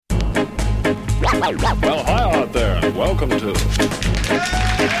Well, hi out there, and welcome to...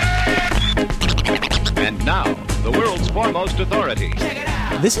 And now, the world's foremost authority.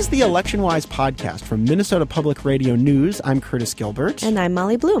 This is the Election Wise podcast from Minnesota Public Radio News. I'm Curtis Gilbert. And I'm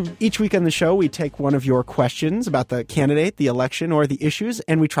Molly Bloom. Each week on the show, we take one of your questions about the candidate, the election, or the issues,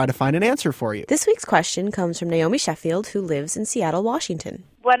 and we try to find an answer for you. This week's question comes from Naomi Sheffield, who lives in Seattle, Washington.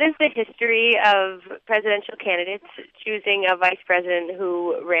 What is the history of presidential candidates choosing a vice president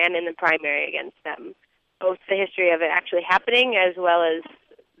who ran in the primary against them? Both the history of it actually happening as well as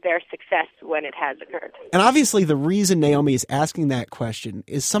their success when it has occurred. And obviously the reason Naomi is asking that question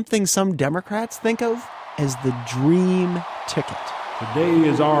is something some Democrats think of as the dream ticket. Today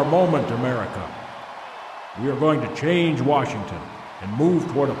is our moment, America. We are going to change Washington and move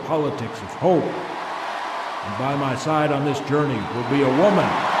toward a politics of hope. And by my side on this journey will be a woman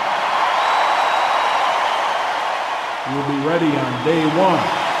who will be ready on day one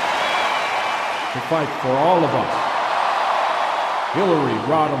to fight for all of us. Hillary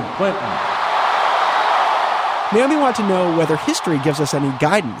Rodham Clinton. Naomi wanted to know whether history gives us any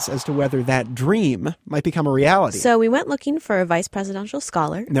guidance as to whether that dream might become a reality. So we went looking for a vice presidential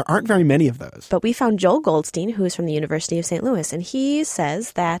scholar. There aren't very many of those. But we found Joel Goldstein, who is from the University of St. Louis, and he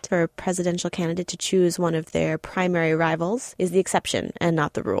says that for a presidential candidate to choose one of their primary rivals is the exception and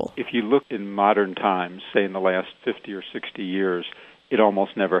not the rule. If you look in modern times, say in the last 50 or 60 years, it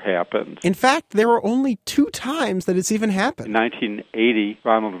almost never happened. In fact, there were only 2 times that it's even happened. In 1980,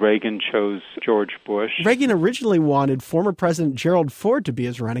 Ronald Reagan chose George Bush. Reagan originally wanted former President Gerald Ford to be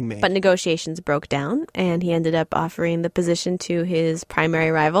his running mate. But negotiations broke down, and he ended up offering the position to his primary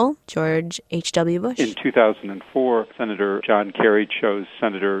rival, George H.W. Bush. In 2004, Senator John Kerry chose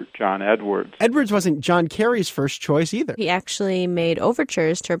Senator John Edwards. Edwards wasn't John Kerry's first choice either. He actually made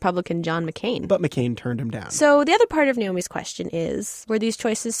overtures to Republican John McCain. But McCain turned him down. So the other part of Naomi's question is, were these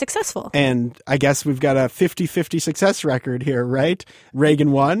choices successful? And I guess we've got a 50-50 success record here, right?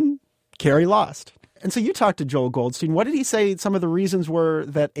 Reagan won, Kerry lost. And so you talked to Joel Goldstein. What did he say some of the reasons were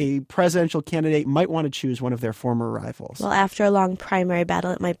that a presidential candidate might want to choose one of their former rivals? Well, after a long primary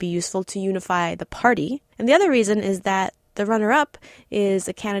battle, it might be useful to unify the party. And the other reason is that the runner-up is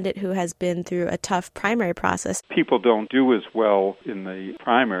a candidate who has been through a tough primary process. People don't do as well in the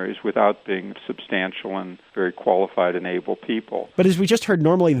primaries without being substantial and very qualified and able people. But as we just heard,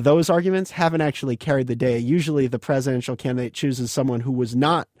 normally those arguments haven't actually carried the day. Usually the presidential candidate chooses someone who was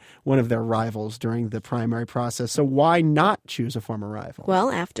not one of their rivals during the primary process. So why not choose a former rival?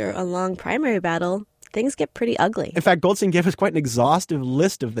 Well, after a long primary battle, things get pretty ugly. In fact, Goldstein gave us quite an exhaustive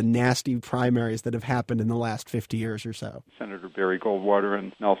list of the nasty primaries that have happened in the last 50 years or so. Senator Barry Goldwater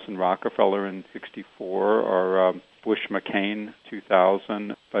and Nelson Rockefeller in 1964, or Bush-McCain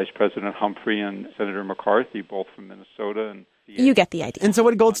 2000, Vice President Humphrey and Senator McCarthy, both from Minnesota. And you get the idea. And so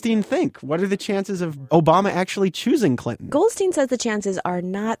what did Goldstein think? What are the chances of Obama actually choosing Clinton? Goldstein says the chances are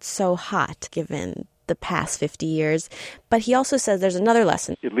not so hot given the past 50 years, but he also says there's another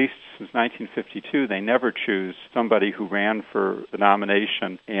lesson. At least since 1952, they never choose somebody who ran for the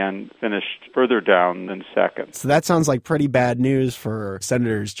nomination and finished further down than second. So that sounds like pretty bad news for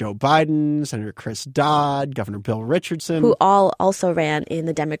Senators Joe Biden, Senator Chris Dodd, Governor Bill Richardson. Who all also ran in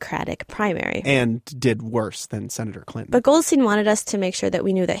the Democratic primary. And did worse than Senator Clinton. But Goldstein wanted us to make sure that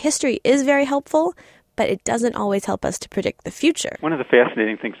we knew that history is very helpful, but it doesn't always help us to predict the future. One of the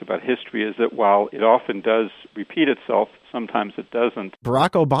fascinating things about history is that while it often does repeat itself, sometimes it doesn't. Barack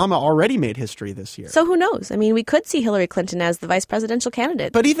Obama already made history this year. So who knows? I mean, we could see Hillary Clinton as the vice presidential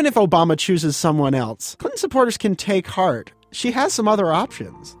candidate. But even if Obama chooses someone else, Clinton supporters can take heart. She has some other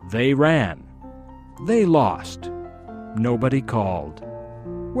options. They ran. They lost. Nobody called.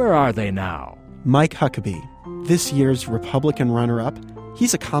 Where are they now? Mike Huckabee, this year's Republican runner-up,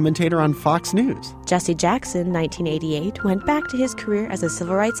 he's a commentator on Fox News. Jesse Jackson, 1988, went back to his career as a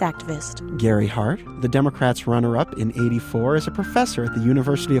civil rights activist. Gary Hart, the Democrats' runner-up in 84, is a professor at the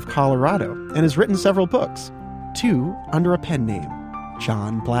University of Colorado and has written several books, 2 under a pen name,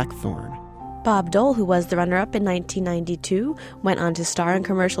 John Blackthorne. Bob Dole, who was the runner-up in 1992, went on to star in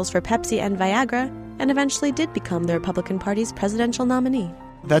commercials for Pepsi and Viagra and eventually did become the Republican Party's presidential nominee.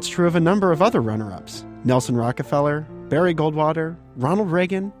 That's true of a number of other runner-ups. Nelson Rockefeller, Barry Goldwater, Ronald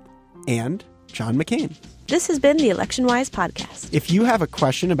Reagan, and John McCain. This has been the Election Wise podcast. If you have a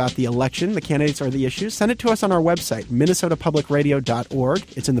question about the election, the candidates, or the issues, send it to us on our website,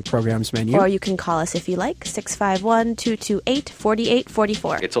 minnesotapublicradio.org. It's in the programs menu. Or you can call us if you like,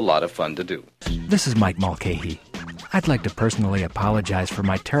 651-228-4844. It's a lot of fun to do. This is Mike Mulcahy. I'd like to personally apologize for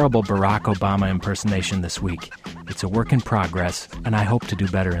my terrible Barack Obama impersonation this week. It's a work in progress, and I hope to do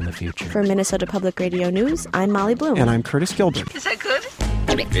better in the future. For Minnesota Public Radio News, I'm Molly Bloom. And I'm Curtis Gilbert. Is that good?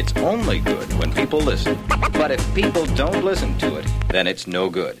 It's only good when people listen. But if people don't listen to it, then it's no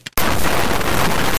good.